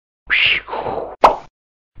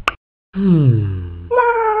Давайте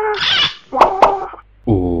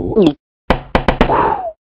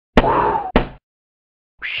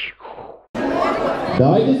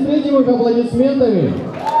встретим их аплодисментами.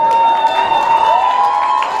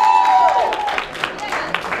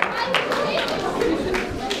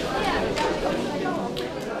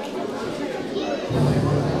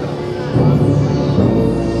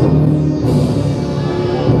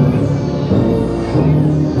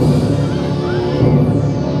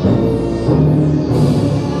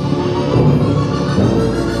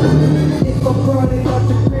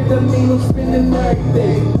 Spending every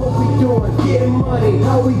day, what we doing? Getting money,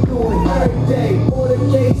 how we doing? Every day, order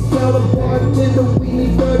case, tell the bartender we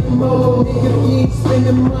need 30 more. Nigga, if you ain't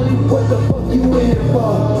spending money, what the fuck you in it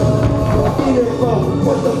for? In it for?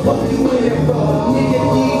 What the fuck you in it for? Nigga, if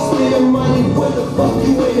you ain't spending money, what the fuck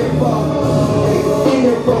you in it for? In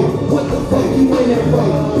it for? What the fuck you in it for?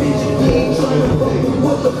 Bitch, if you ain't trying to fuck with,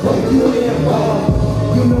 what the fuck you in it for?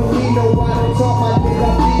 You know me, no, I don't talk my nigga, I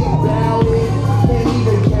be about it. Can't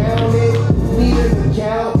even count it. Need an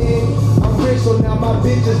accountant. I'm rich, so now my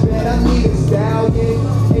bitch is bad. I need a stallion.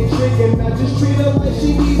 Ain't tricking, I just treat her like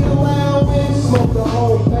she need allowance. Smoke the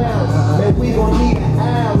whole pound, man, we gon' need an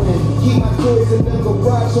Allen. Keep my toys in the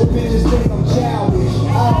garage so bitches think I'm childish.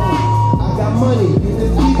 Oh, I got money, you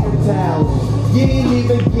just keep your talent. You ain't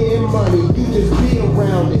even getting money, you just be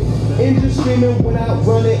around it. And just screaming when I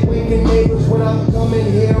run it, waking neighbors when I'm coming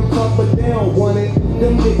here. I'm tough, but they don't want it.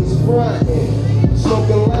 Them niggas frontin'.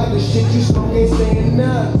 Smoking loud as shit, you smoke ain't saying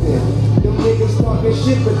nothing. Them niggas talking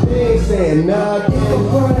shit, but they ain't saying nothing. I'm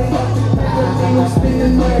running up the everything, I'm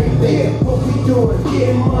spending every day. What we doing?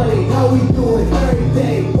 Getting money, how we doing? Every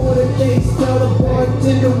day. Order case, tell the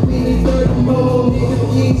bartender we need 30 more. Nigga, if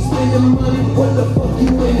you ain't spending money, what the fuck you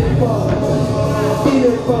in it for? In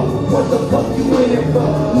it for? What the fuck you in it for?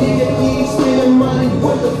 Nigga, if you ain't spending money,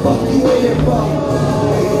 what the fuck you in it for?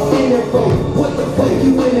 In it for? What the fuck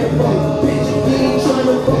you in it for? Bitch, if you ain't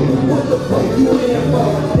tryna fuck with, what the fuck you in it for?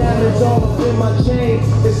 Diamonds all up in my chain,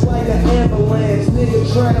 it's like an ambulance. Nigga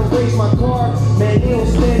tryna race my car, man, he don't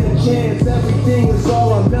stand a chance. Everything is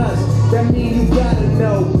all on us, that mean you gotta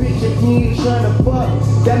know. Bitch, if you ain't tryna fuck,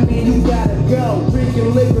 that mean you gotta go.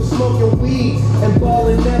 Drinking liquor, smoking weed, and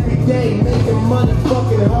balling every day. Making money,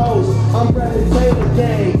 fucking hoes, I'm rapping Taylor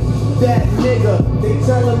Gang. That nigga, they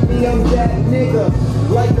telling me I'm that nigga.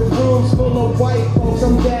 Like the room's full of white folks,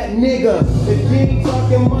 I'm that nigga. If you ain't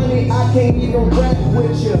talking money, I can't even rap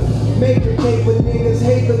with ya. Major paper niggas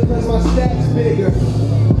hate because my stack's bigger.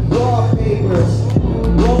 Raw papers,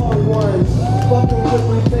 long ones. Fucking with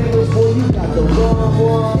them favors, boy, you got the wrong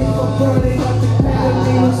one. If I'm running up the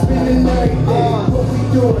academy, I'm spending every day. What we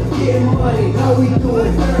doing? Getting money, how we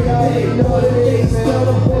doing? Every day. Know the case, tell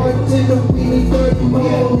the bartender we need 30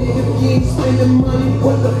 more. Nigga, if you ain't spending money,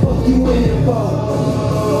 what the fuck you in it for?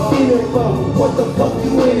 In it for? What the fuck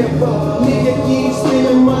you in it for? Nigga, if you ain't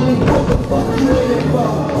spending money, what the fuck you in it for?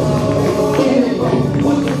 In it for?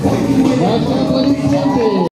 What the fuck you in it for?